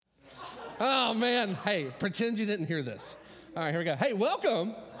Oh, man. Hey, pretend you didn't hear this. All right, here we go. Hey,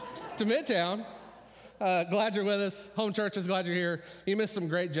 welcome to Midtown. Glad you're with us. Home churches, glad you're here. You missed some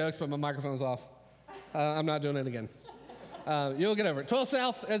great jokes, but my microphone's off. I'm not doing it again. You'll get over it. 12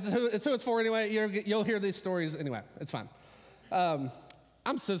 South, it's who it's for anyway. You'll hear these stories anyway. It's fine.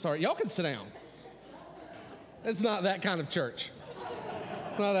 I'm so sorry. Y'all can sit down. It's not that kind of church.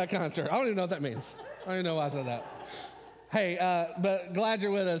 It's not that kind of church. I don't even know what that means. I don't even know why I said that. Hey, but glad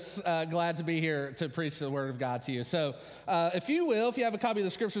you're with us. Glad to be here to preach the Word of God to you. So if you have a copy of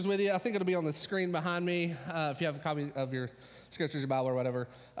the Scriptures with you, I think it'll be on the screen behind me. If you have a copy of your Scriptures, your Bible, or whatever,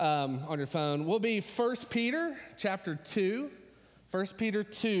 on your phone. We'll be 1 Peter chapter 2. 1 Peter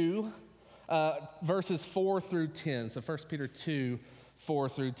 2, verses 4 through 10. So 1 Peter 2, 4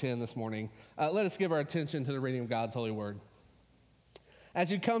 through 10 this morning. Let us give our attention to the reading of God's holy word.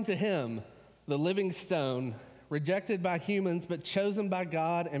 As you come to him, the living stone, rejected by humans, but chosen by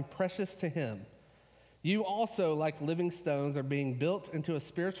God and precious to him. You also, like living stones, are being built into a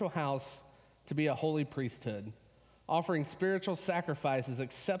spiritual house to be a holy priesthood, offering spiritual sacrifices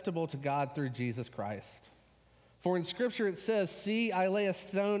acceptable to God through Jesus Christ. For in Scripture it says, "See, I lay a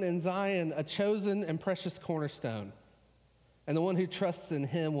stone in Zion, a chosen and precious cornerstone, and the one who trusts in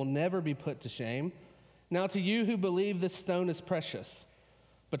him will never be put to shame. Now to you who believe, this stone is precious.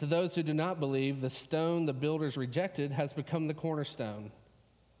 But to those who do not believe, the stone the builders rejected has become the cornerstone,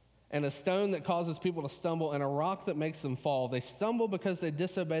 and a stone that causes people to stumble, and a rock that makes them fall. They stumble because they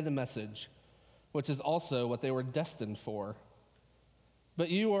disobey the message, which is also what they were destined for. But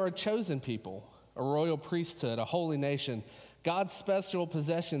you are a chosen people, a royal priesthood, a holy nation, God's special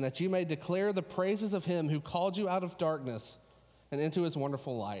possession, that you may declare the praises of him who called you out of darkness and into his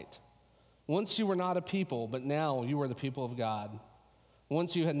wonderful light. Once you were not a people, but now you are the people of God.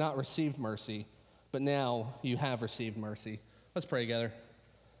 Once you had not received mercy, but now you have received mercy." Let's pray together.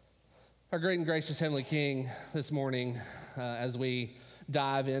 Our great and gracious Heavenly King, this morning, as we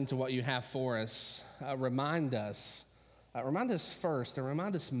dive into what you have for us, remind us first and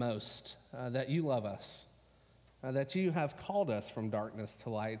remind us most that you love us, that you have called us from darkness to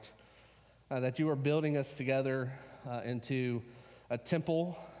light, that you are building us together into a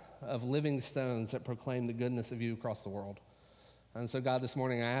temple of living stones that proclaim the goodness of you across the world. And so, God, this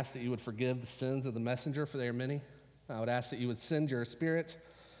morning I ask that you would forgive the sins of the messenger, for they are many. I would ask that you would send your Spirit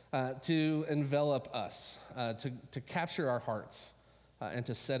to envelop us, to capture our hearts, and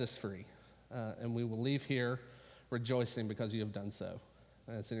to set us free. And we will leave here rejoicing because you have done so.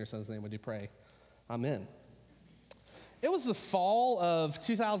 And it's in your Son's name we do pray. Amen. It was the fall of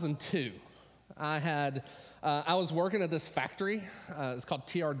 2002. I was working at this factory. It's called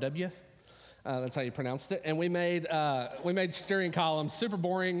TRW. That's how you pronounced it. And we made steering columns, super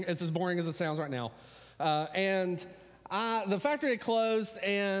boring. It's as boring as it sounds right now. The factory had closed,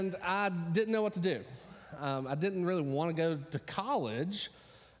 and I didn't know what to do. I didn't really want to go to college,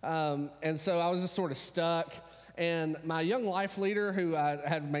 and so I was just sort of stuck. And my young life leader, who I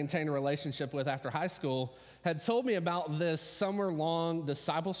had maintained a relationship with after high school, had told me about this summer-long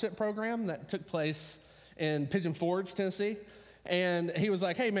discipleship program that took place in Pigeon Forge, Tennessee. And he was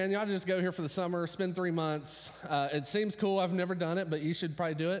like, "Hey, man, you ought to just go here for the summer, spend 3 months. It seems cool. I've never done it, but you should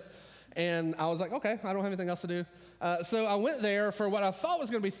probably do it." And I was like, "Okay, I don't have anything else to do." So I went there for what I thought was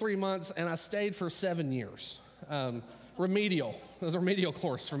going to be 3 months, and I stayed for 7 years. Remedial. It was a remedial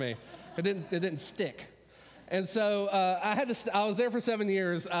course for me. It didn't stick. And so I was there for 7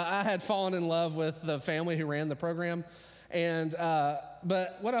 years. I had fallen in love with the family who ran the program. And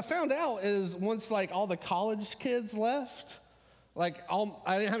but what I found out is once all the college kids left, I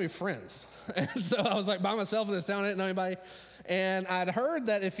didn't have any friends. And so I was by myself in this town. I didn't know anybody. And I'd heard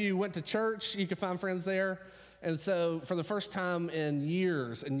that if you went to church, you could find friends there. And so for the first time in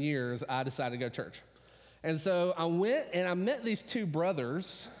years and years, I decided to go to church. And so I went and I met these two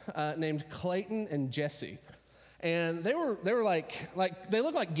brothers named Clayton and Jesse. And they were they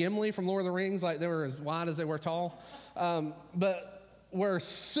looked like Gimli from Lord of the Rings. They were as wide as they were tall. But were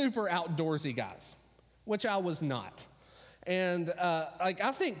super outdoorsy guys, which I was not. And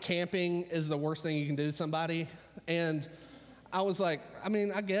I think camping is the worst thing you can do to somebody. And I was I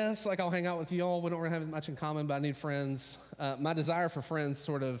guess I'll hang out with y'all. We don't really have much in common, but I need friends. My desire for friends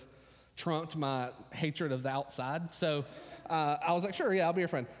sort of trumped my hatred of the outside. So I was sure, yeah, I'll be your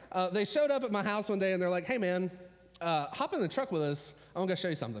friend. They showed up at my house one day and they're like, "Hey, man, hop in the truck with us. I'm gonna go show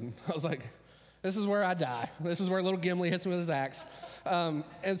you something." I was like, "This is where I die. This is where little Gimli hits me with his axe."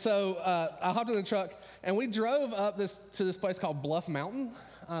 And so I hopped in the truck, and we drove up to this place called Bluff Mountain.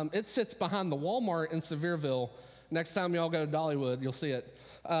 It sits behind the Walmart in Sevierville. Next time y'all go to Dollywood, you'll see it.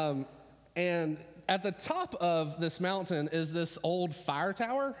 And at the top of this mountain is this old fire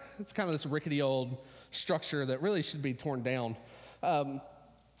tower. It's kind of this rickety old structure that really should be torn down.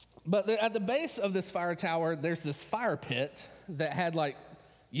 But at the base of this fire tower, there's this fire pit that had like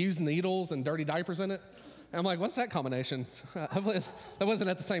used needles and dirty diapers in it. And I'm like, what's that combination? Hopefully that wasn't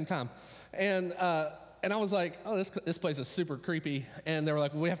at the same time. And I was like, oh, this place is super creepy. And they were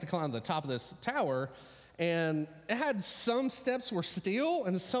like, well, we have to climb to the top of this tower. And it had some steps were steel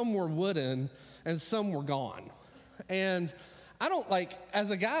and some were wooden and some were gone. And I don't like, as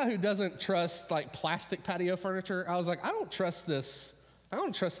a guy who doesn't trust like plastic patio furniture, I was like, I don't trust this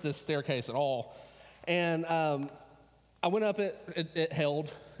staircase at all. And I went up it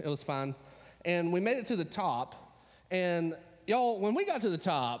held, it was fine. And we made it to the top. And y'all, when we got to the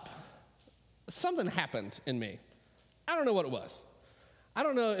top, something happened in me. I don't know what it was. I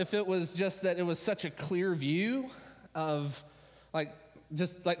don't know if it was just that it was such a clear view of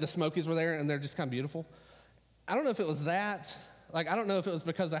just like the Smokies were there and they're just kind of beautiful. I don't know if it was that. Like, I don't know if it was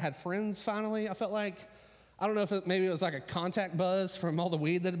because I had friends finally, I felt like. I don't know if maybe it was like a contact buzz from all the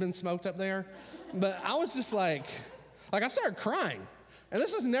weed that had been smoked up there. But I was just like I started crying. And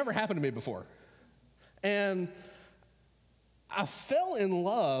this has never happened to me before. And I fell in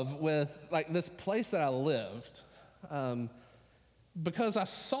love with like this place that I lived because I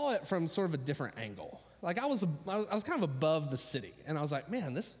saw it from sort of a different angle. Like I was kind of above the city, and I was like,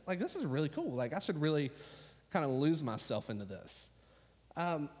 man, this is really cool. Like I should really kind of lose myself into this.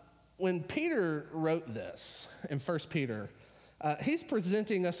 When Peter wrote this in 1 Peter, he's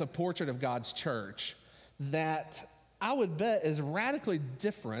presenting us a portrait of God's church that I would bet is radically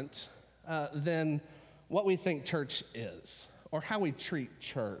different than what we think church is or how we treat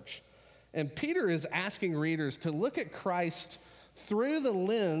church. And Peter is asking readers to look at Christ through the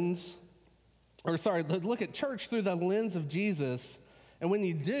lens, look at church through the lens of Jesus. And when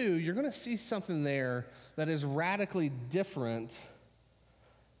you do, you're going to see something there that is radically different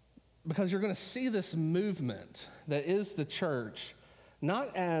because you're going to see this movement that is the church,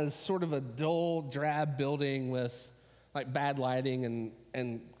 not as sort of a dull, drab building with like bad lighting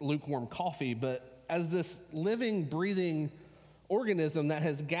and lukewarm coffee, but as this living, breathing organism that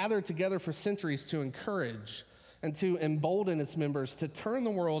has gathered together for centuries to encourage and to embolden its members to turn the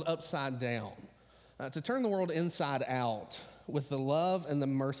world upside down, to turn the world inside out with the love and the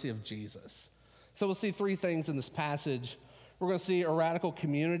mercy of Jesus. So we'll see three things in this passage. We're going to see a radical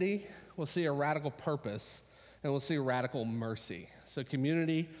community, we'll see a radical purpose, and we'll see radical mercy. So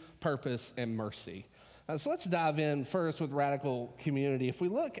community, purpose, and mercy. So let's dive in first with radical community. If we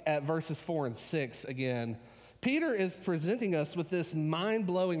look at verses 4 and 6 again, Peter is presenting us with this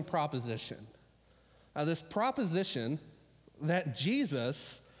mind-blowing proposition. This proposition that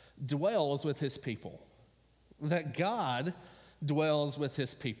Jesus dwells with his people, that God dwells with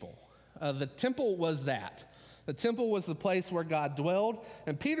his people. The temple was that. The temple was the place where God dwelled,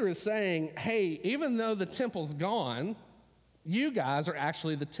 and Peter is saying, hey, even though the temple's gone, you guys are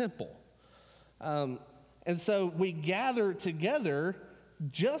actually the temple. And so we gather together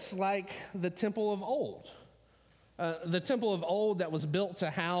just like the temple of old. The temple of old that was built to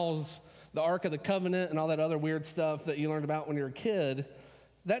house the Ark of the Covenant and all that other weird stuff that you learned about when you were a kid,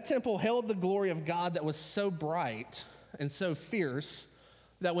 that temple held the glory of God that was so bright and so fierce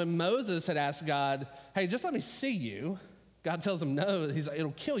that when Moses had asked God, hey, just let me see you, God tells him, no, he's like,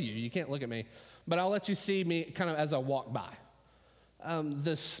 it'll kill you. You can't look at me, but I'll let you see me kind of as I walk by.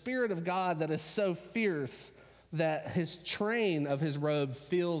 The Spirit of God that is so fierce that his train of his robe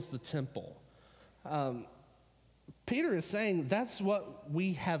fills the temple. Peter is saying that's what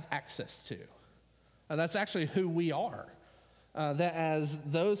we have access to. That's actually who we are. That as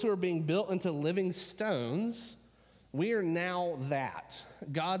those who are being built into living stones, we are now that.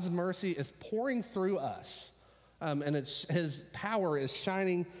 God's mercy is pouring through us, and his power is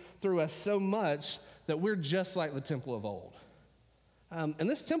shining through us so much that we're just like the temple of old. And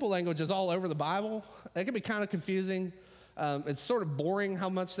this temple language is all over the Bible. It can be kind of confusing. It's sort of boring how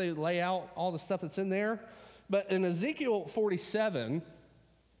much they lay out all the stuff that's in there. But in Ezekiel 47,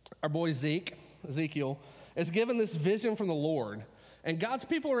 our boy Ezekiel, is given this vision from the Lord. And God's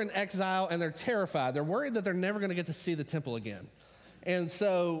people are in exile and they're terrified. They're worried that they're never going to get to see the temple again. And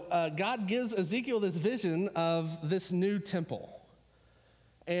so God gives Ezekiel this vision of this new temple.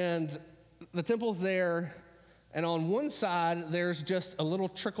 And the temple's there, and on one side, there's just a little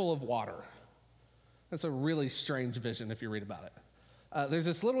trickle of water. That's a really strange vision if you read about it. There's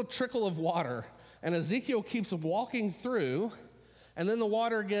this little trickle of water, and Ezekiel keeps walking through, and then the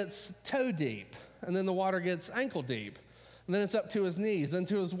water gets toe deep, and then the water gets ankle deep. And And then it's up to his knees, then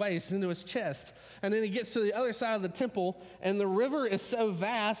to his waist, then to his chest. And then he gets to the other side of the temple, and the river is so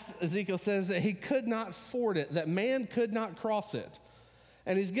vast, Ezekiel says, that he could not ford it, that man could not cross it.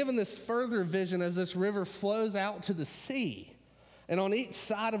 And he's given this further vision as this river flows out to the sea. And on each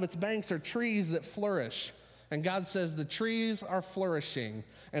side of its banks are trees that flourish. And God says the trees are flourishing,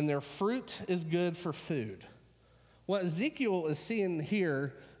 and their fruit is good for food. What Ezekiel is seeing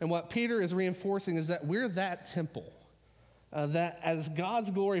here, and what Peter is reinforcing, is that we're that temple. That as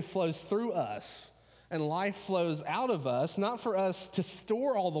God's glory flows through us, and life flows out of us, not for us to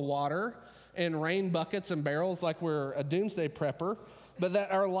store all the water in rain buckets and barrels like we're a doomsday prepper, but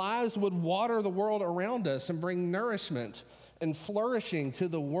that our lives would water the world around us and bring nourishment and flourishing to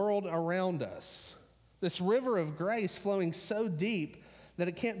the world around us. This river of grace flowing so deep that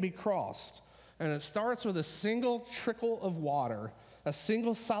it can't be crossed. And it starts with a single trickle of water, a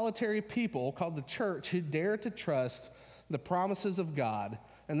single solitary people called the church who dare to trust the promises of God,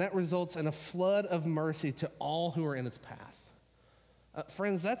 and that results in a flood of mercy to all who are in its path.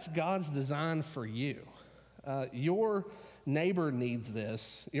 Friends, that's God's design for you. Your neighbor needs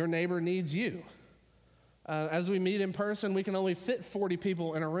this. Your neighbor needs you. As we meet in person, we can only fit 40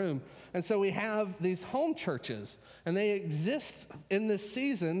 people in a room. And so we have these home churches, and they exist in this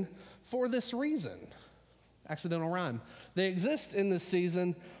season for this reason. Accidental rhyme. They exist in this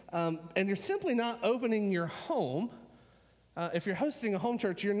season, and you're simply not opening your home. If you're hosting a home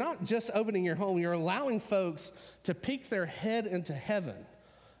church, you're not just opening your home, you're allowing folks to peek their head into heaven,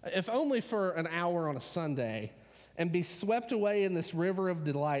 if only for an hour on a Sunday, and be swept away in this river of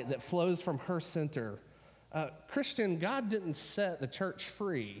delight that flows from her center. Christian, God didn't set the church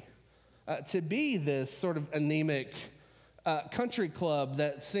free to be this sort of anemic country club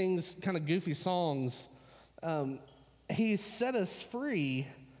that sings kind of goofy songs. He set us free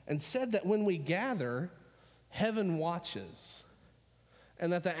and said that when we gather, heaven watches,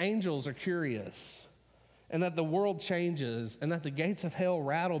 and that the angels are curious, and that the world changes, and that the gates of hell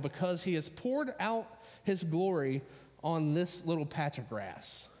rattle because he has poured out his glory on this little patch of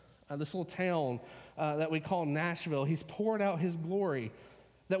grass, this little town that we call Nashville. He's poured out his glory,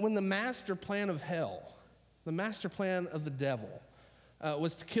 that when the master plan of hell, the master plan of the devil,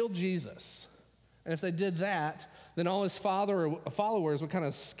 was to kill Jesus, and if they did that, then all his followers would kind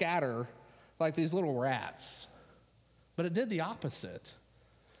of scatter like these little rats. But it did the opposite.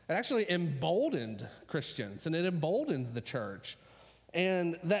 It actually emboldened Christians, and it emboldened the church.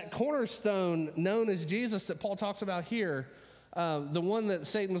 And that cornerstone known as Jesus that Paul talks about here, the one that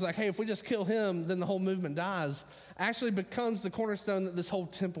Satan was like, hey, if we just kill him, then the whole movement dies, actually becomes the cornerstone that this whole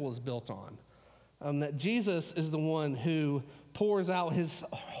temple is built on. That Jesus is the one who pours out his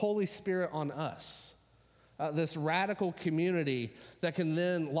Holy Spirit on us. This radical community that can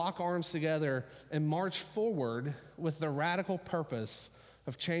then lock arms together and march forward with the radical purpose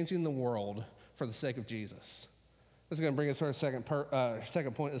of changing the world for the sake of Jesus. This is going to bring us to our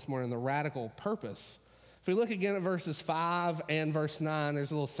second point this morning, the radical purpose. If we look again at verses 5 and verse 9,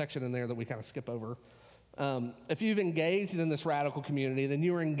 there's a little section in there that we kind of skip over. If you've engaged in this radical community, then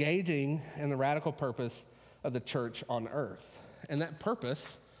you are engaging in the radical purpose of the church on earth. And that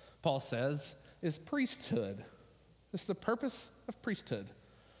purpose, Paul says, is priesthood. It's the purpose of priesthood.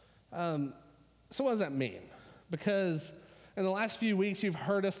 So what does that mean? Because in the last few weeks, you've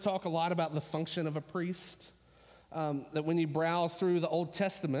heard us talk a lot about the function of a priest. That when you browse through the Old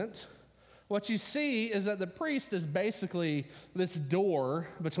Testament, what you see is that the priest is basically this door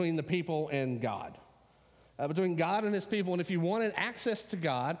between the people and God. Between God and his people. And if you wanted access to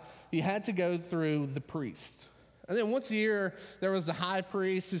God, you had to go through the priest. And then once a year, there was the high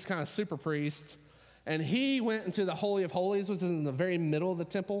priest, who's kind of super priest, and he went into the Holy of Holies, which is in the very middle of the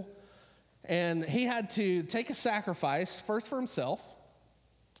temple, and he had to take a sacrifice, first for himself,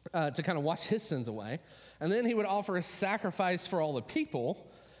 to kind of wash his sins away, and then he would offer a sacrifice for all the people,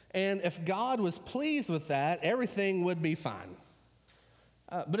 and if God was pleased with that, everything would be fine.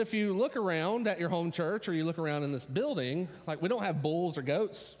 But if you look around at your home church, or you look around in this building, like we don't have bulls or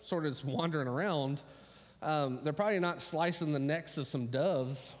goats sort of just wandering around. They're probably not slicing the necks of some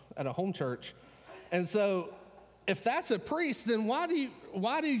doves at a home church. And so if that's a priest, then why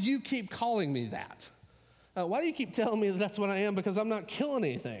do you keep calling me that? Why do you keep telling me that that's what I am? Because I'm not killing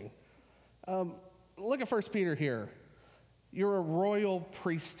anything. Look at 1 Peter here. You're a royal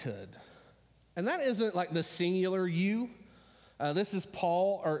priesthood. And that isn't like the singular you. This is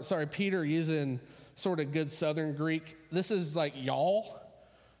Peter using sort of good Southern Greek. This is like y'all.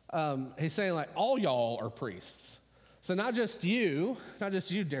 He's saying like all y'all are priests. So not just you,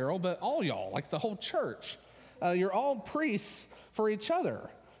 Daryl, but all y'all, like the whole church. You're all priests for each other.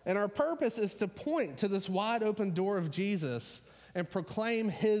 And our purpose is to point to this wide open door of Jesus and proclaim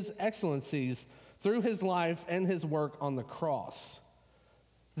his excellencies through his life and his work on the cross.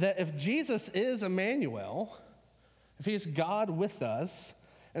 That if Jesus is Emmanuel, if he is God with us,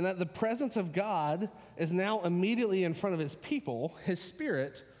 and that the presence of God is now immediately in front of his people, his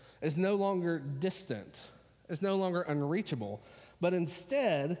spirit is no longer distant, is no longer unreachable, but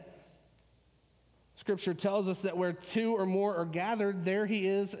instead, Scripture tells us that where two or more are gathered, there he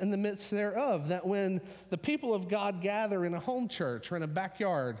is in the midst thereof. That when the people of God gather in a home church or in a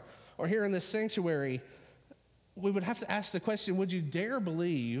backyard or here in this sanctuary, we would have to ask the question, would you dare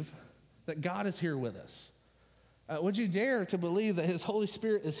believe that God is here with us? Would you dare to believe that his Holy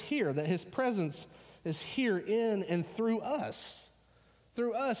Spirit is here, that his presence is here in and through us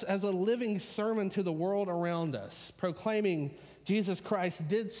as a living sermon to the world around us, proclaiming Jesus Christ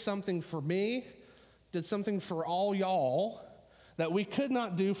did something for me, did something for all y'all that we could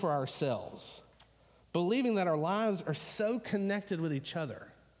not do for ourselves, believing that our lives are so connected with each other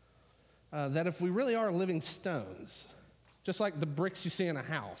that if we really are living stones, just like the bricks you see in a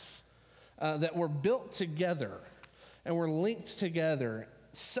house, that we're built together and we're linked together,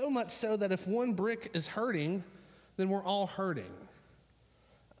 so much so that if one brick is hurting, then we're all hurting.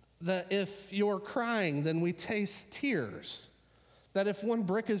 That if you're crying, then we taste tears. That if one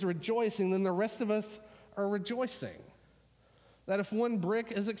brick is rejoicing, then the rest of us are rejoicing. That if one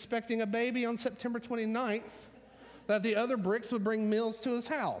brick is expecting a baby on September 29th, that the other bricks would bring meals to his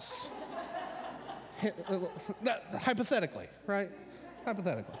house. Hypothetically, right?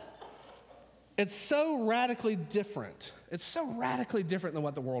 Hypothetically. It's so radically different. It's so radically different than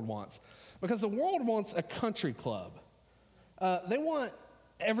what the world wants. Because the world wants a country club. They want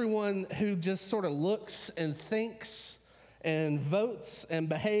everyone who just sort of looks and thinks and votes and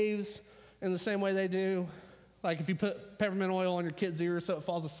behaves in the same way they do. Like if you put peppermint oil on your kid's ears so it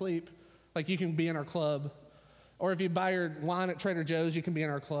falls asleep, like you can be in our club. Or if you buy your wine at Trader Joe's, you can be in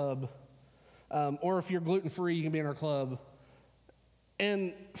our club. Or if you're gluten-free, you can be in our club.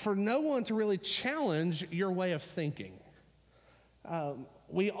 And for no one to really challenge your way of thinking.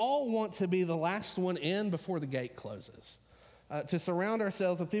 We all want to be the last one in before the gate closes. To surround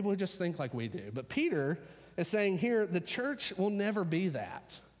ourselves with people who just think like we do. But Peter is saying here, the church will never be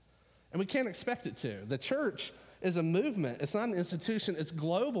that. And we can't expect it to. The church is a movement. It's not an institution. It's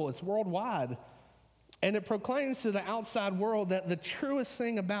global. It's worldwide. And it proclaims to the outside world that the truest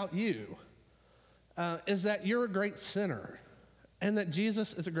thing about you is that you're a great sinner and that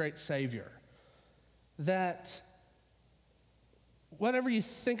Jesus is a great Savior. That whatever you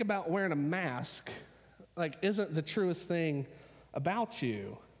think about wearing a mask, like, isn't the truest thing about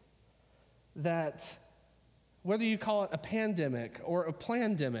you. That whether you call it a pandemic or a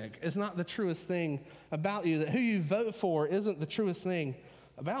plandemic is not the truest thing about you. That who you vote for isn't the truest thing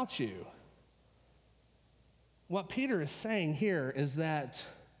about you. What Peter is saying here is that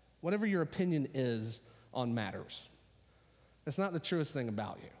whatever your opinion is on matters, it's not the truest thing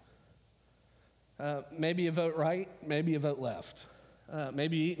about you. Maybe you vote right, maybe you vote left.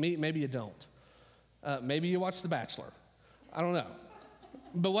 Maybe you eat meat, maybe you don't. Maybe you watch The Bachelor. I don't know.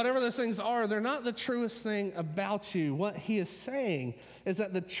 But whatever those things are, they're not the truest thing about you. What he is saying is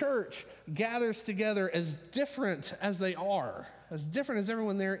that the church gathers together as different as they are, as different as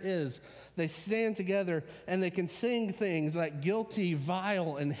everyone there is. They stand together and they can sing things like guilty,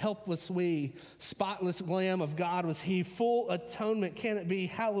 vile, and helpless we, spotless Lamb of God was he, full atonement can it be,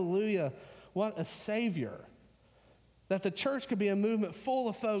 hallelujah, what a Savior. That the church could be a movement full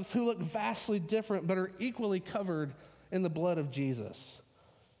of folks who look vastly different but are equally covered in the blood of Jesus.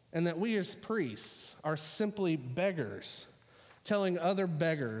 And that we as priests are simply beggars telling other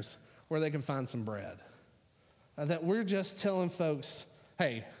beggars where they can find some bread. That we're just telling folks,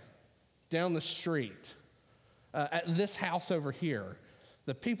 hey, down the street, at this house over here,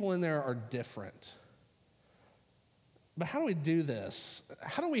 the people in there are different. But how do we do this?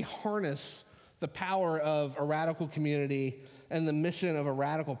 How do we harness the power of a radical community and the mission of a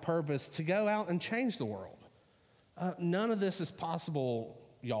radical purpose to go out and change the world? None of this is possible,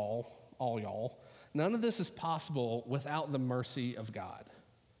 y'all, all y'all. None of this is possible without the mercy of God,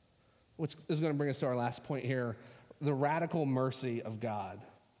 which is going to bring us to our last point here, the radical mercy of God.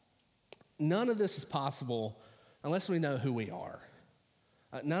 None of this is possible unless we know who we are.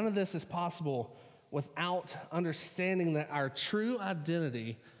 None of this is possible without understanding that our true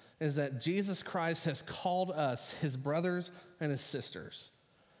identity is that Jesus Christ has called us his brothers and his sisters.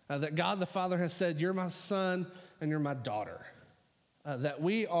 That God the Father has said, you're my son and you're my daughter. That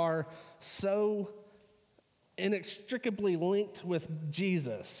we are so inextricably linked with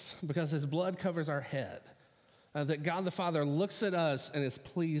Jesus because his blood covers our head. that God the Father looks at us and is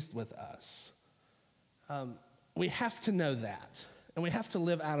pleased with us. We have to know that, and we have to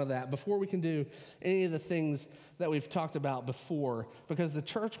live out of that before we can do any of the things that we've talked about before, because the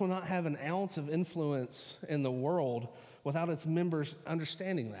church will not have an ounce of influence in the world without its members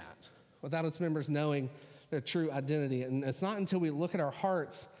understanding that, without its members knowing their true identity. And it's not until we look at our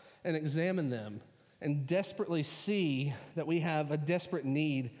hearts and examine them and desperately see that we have a desperate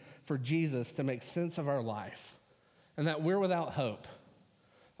need for Jesus to make sense of our life and that we're without hope,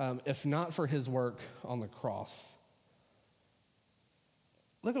 if not for his work on the cross.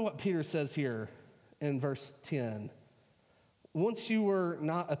 Look at what Peter says here in verse 10. Once you were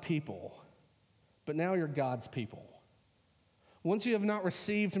not a people, but now you're God's people. Once you have not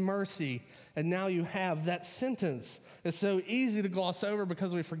received mercy, and now you have. That sentence is so easy to gloss over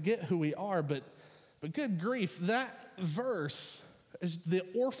because we forget who we are, but good grief, that verse is the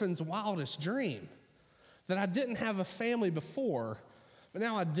orphan's wildest dream. That I didn't have a family before, but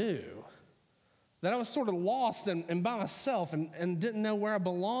now I do. That I was sort of lost and by myself and didn't know where I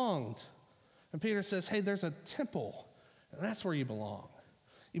belonged. And Peter says, hey, there's a temple, and that's where you belong.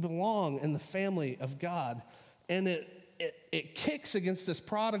 You belong in the family of God. And it kicks against this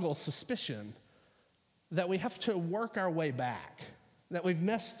prodigal suspicion that we have to work our way back, that we've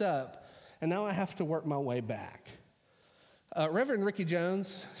messed up, and now I have to work my way back. Reverend Ricky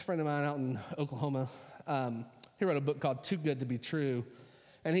Jones, a friend of mine out in Oklahoma, he wrote a book called Too Good to Be True.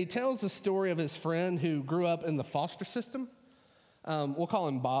 And he tells the story of his friend who grew up in the foster system. We'll call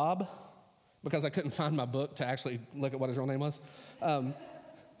him Bob, because I couldn't find my book to actually look at what his real name was.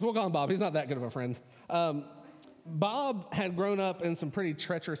 We'll call him Bob. He's not that good of a friend. Bob had grown up in some pretty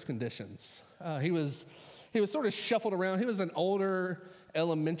treacherous conditions. He was sort of shuffled around. He was an older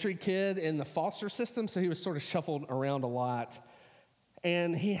elementary kid in the foster system, so he was sort of shuffled around a lot.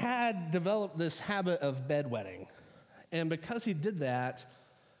 And he had developed this habit of bedwetting. And because he did that,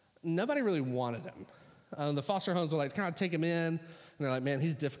 nobody really wanted him. The foster homes were like, kind of take him in, and they're like, man,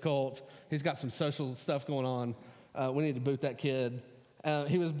 he's difficult. He's got some social stuff going on. We need to boot that kid.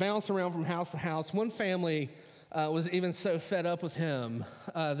 He was bouncing around from house to house. One family was even so fed up with him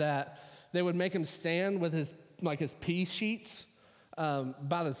that they would make him stand with his pee sheets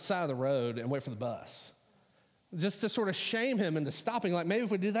by the side of the road and wait for the bus, just to sort of shame him into stopping. Like, maybe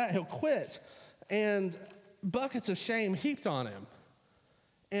if we do that, he'll quit. And buckets of shame heaped on him.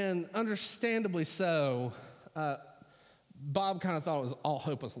 And understandably so, Bob kind of thought all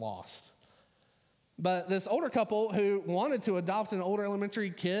hope was lost. But this older couple who wanted to adopt an older elementary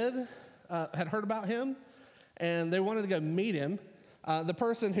kid had heard about him, and they wanted to go meet him. The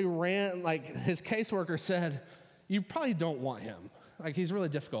person who ran, his caseworker said, you probably don't want him. He's really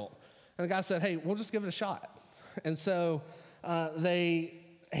difficult. And the guy said, hey, we'll just give it a shot. And so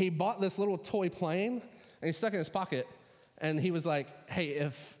he bought this little toy plane, and he stuck it in his pocket, and he was like, hey,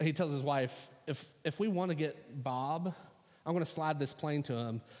 he tells his wife, if we want to get Bob, I'm going to slide this plane to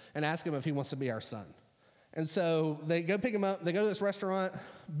him and ask him if he wants to be our son. And so they go pick him up. They go to this restaurant.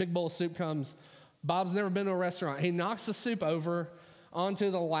 Big bowl of soup comes. Bob's never been to a restaurant. He knocks the soup over onto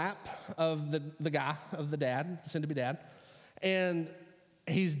the lap of the guy, of the dad, soon-to-be dad, and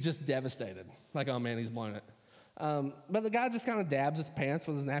he's just devastated. Like, oh, man, he's blown it. But the guy just kind of dabs his pants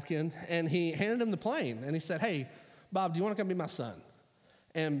with his napkin, and he handed him the plane, and he said, hey, Bob, do you want to come be my son?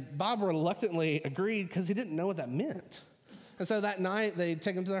 And Bob reluctantly agreed because he didn't know what that meant. And so that night, they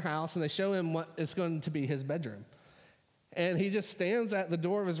take him to their house, and they show him what is going to be his bedroom. And he just stands at the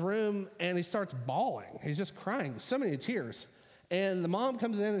door of his room, and he starts bawling. He's just crying, so many tears. And the mom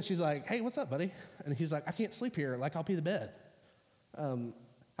comes in, and she's like, hey, what's up, buddy? And he's like, I can't sleep here. I'll pee the bed.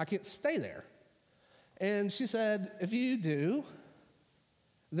 I can't stay there. And she said, if you do,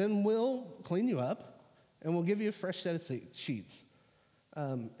 then we'll clean you up, and we'll give you a fresh set of sheets.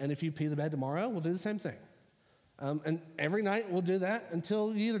 And if you pee the bed tomorrow, we'll do the same thing. And every night we'll do that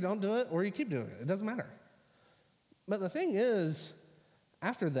until you either don't do it or you keep doing it. It doesn't matter. But the thing is,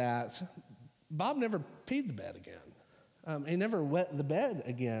 after that, Bob never peed the bed again. He never wet the bed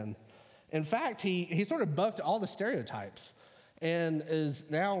again. In fact, he sort of bucked all the stereotypes and is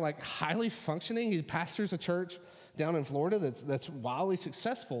now highly functioning. He pastors a church down in Florida that's wildly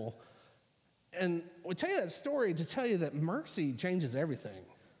successful. And we tell you that story to tell you that mercy changes everything.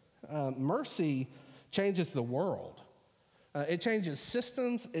 Mercy changes the world. It changes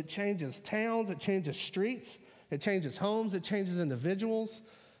systems, it changes towns, it changes streets, it changes homes, it changes individuals.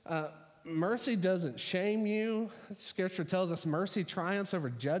 Mercy doesn't shame you. Scripture tells us mercy triumphs over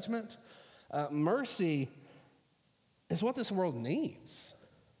judgment. Mercy is what this world needs.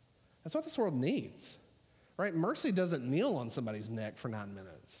 That's what this world needs, right? Mercy doesn't kneel on somebody's neck for 9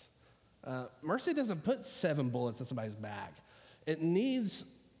 minutes. Mercy doesn't put 7 bullets in somebody's back. It needs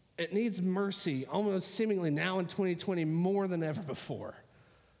mercy almost seemingly now in 2020 more than ever before.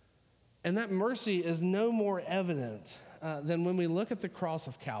 And that mercy is no more evident than when we look at the cross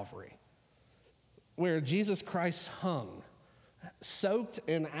of Calvary, where Jesus Christ hung, soaked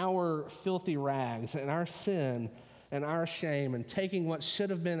in our filthy rags and our sin and our shame, and taking what should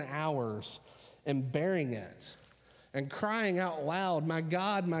have been ours and bearing it and crying out loud, my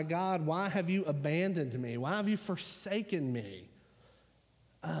God, why have you abandoned me? Why have you forsaken me?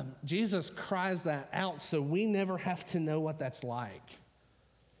 Jesus cries that out so we never have to know what that's like.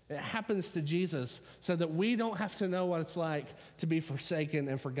 It happens to Jesus so that we don't have to know what it's like to be forsaken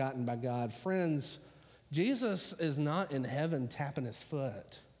and forgotten by God. Friends, Jesus is not in heaven tapping his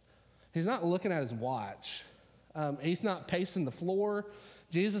foot. He's not looking at his watch. He's not pacing the floor.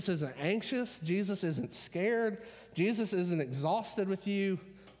 Jesus isn't anxious. Jesus isn't scared. Jesus isn't exhausted with you.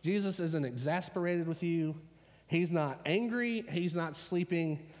 Jesus isn't exasperated with you. He's not angry. He's not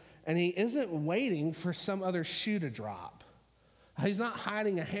sleeping. And he isn't waiting for some other shoe to drop. He's not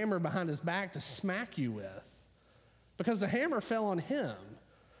hiding a hammer behind his back to smack you with, because the hammer fell on him.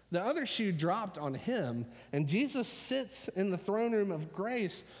 The other shoe dropped on him, and Jesus sits in the throne room of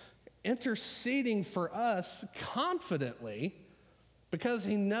grace interceding for us confidently because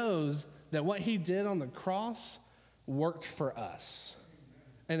he knows that what he did on the cross worked for us,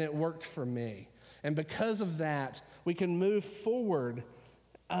 and it worked for me. And because of that, we can move forward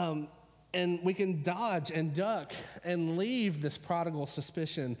and we can dodge and duck and leave this prodigal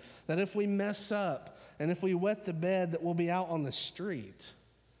suspicion that if we mess up and if we wet the bed, that we'll be out on the street.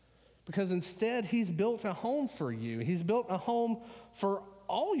 Because instead, he's built a home for you. He's built a home for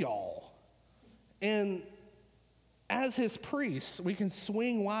all y'all. And as his priests, we can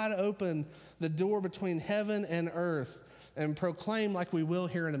swing wide open the door between heaven and earth and proclaim, like we will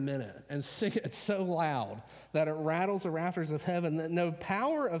here in a minute, and sing it so loud that it rattles the rafters of heaven, that no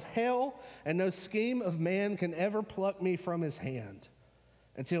power of hell and no scheme of man can ever pluck me from his hand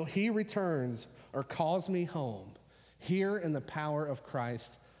until he returns or calls me home. Here in the power of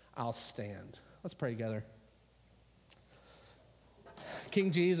Christ, I'll stand. Let's pray together.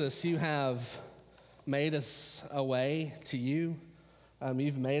 King Jesus, you have made us a way to you.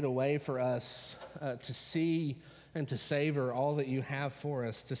 You've made a way for us to see and to savor all that you have for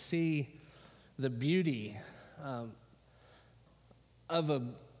us, to see the beauty of a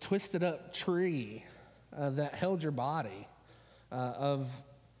twisted up tree that held your body, of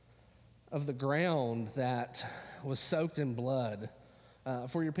the ground that was soaked in blood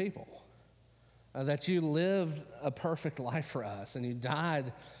for your people, that you lived a perfect life for us and you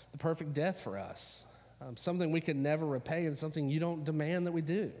died the perfect death for us, something we could never repay and something you don't demand that we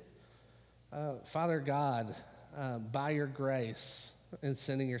do. Father God, by your grace in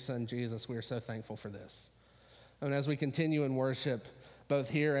sending your son Jesus, we are so thankful for this. And as we continue in worship, both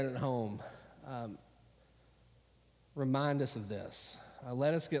here and at home, remind us of this.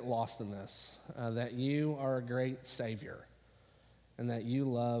 Let us get lost in this, that you are a great Savior and that you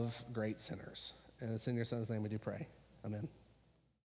love great sinners. And it's in your son's name we do pray. Amen.